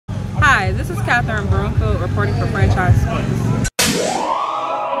Hi, this is Catherine Broomfield reporting for Franchise Sports.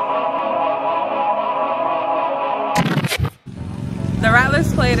 The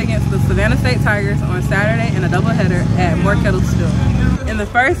Rattlers played against the Savannah State Tigers on Saturday in a doubleheader at Moore Kettle Steel. In the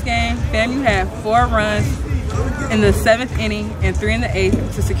first game, FAMU had 4 runs in the 7th inning and 3 in the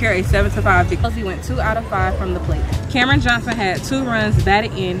 8th to secure a 7-5 victory. He went 2 out of 5 from the plate. Cameron Johnson had 2 runs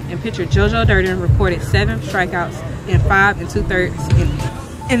batted in, and pitcher JoJo Durden recorded 7 strikeouts in 5 2/3 innings.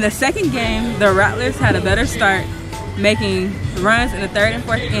 In the second game, the Rattlers had a better start, making runs in the 3rd and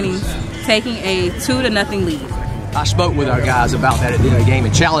 4th innings, taking a 2-0 lead. I spoke with our guys about that at the end of the game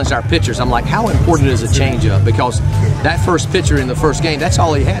and challenged our pitchers. I'm like, how important is a changeup? Because that first pitcher in the first game, that's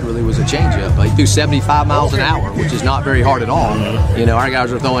all he had really was a changeup. He threw 75 miles an hour, which is not very hard at all. You know, our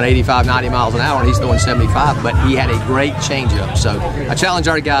guys are throwing 85, 90 miles an hour, and he's throwing 75, but he had a great changeup. So I challenged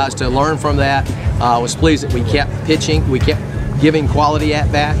our guys to learn from that. I was pleased that we kept pitching. We kept giving quality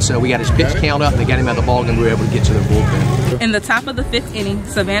at bat, so we got his pitch count up and they got him out of the ball and we were able to get to the bullpen. In the top of the 5th inning,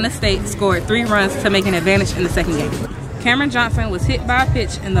 Savannah State scored 3 runs to make an advantage in the second game. Cameron Johnson was hit by a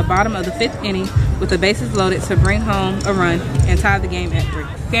pitch in the bottom of the 5th inning with the bases loaded to bring home a run and tie the game at 3.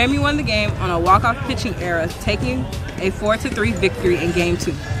 FAMU won the game on a walk-off pitching error, taking a 4-3 victory in game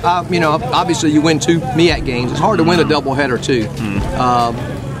 2. You know, obviously you win 2 MEAC games. It's hard to win a doubleheader too.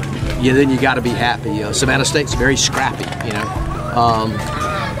 Yeah, then you got to be happy. Savannah State's very scrappy, you know.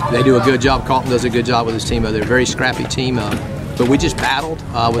 They do a good job. Colton does a good job with his team. They're a very scrappy team, but we just battled.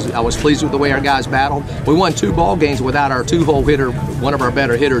 I was pleased with the way our guys battled. We won 2 ball games without our 2-hole hitter, one of our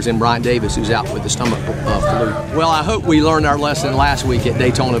better hitters, in Brian Davis, who's out with the stomach flu. Well, I hope we learned our lesson last week at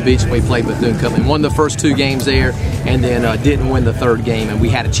Daytona Beach when we played Bethune-Cookman. Won the first 2 games there, and then didn't win the 3rd game, and we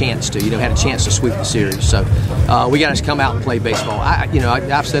had a chance to. You know, had a chance to sweep the series. So we got to come out and play baseball.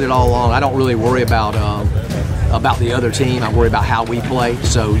 I've said it all along. I don't really worry about the other team. I worry about how we play.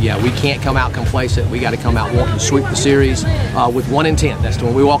 So yeah, we can't come out complacent. We got to come out wanting to sweep the series with one intent. That's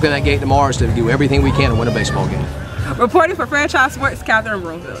when we walk in that gate tomorrow, is to do everything we can to win a baseball game. Reporting for Franchise Sports, Catherine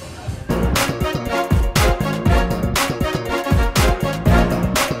Broomfield.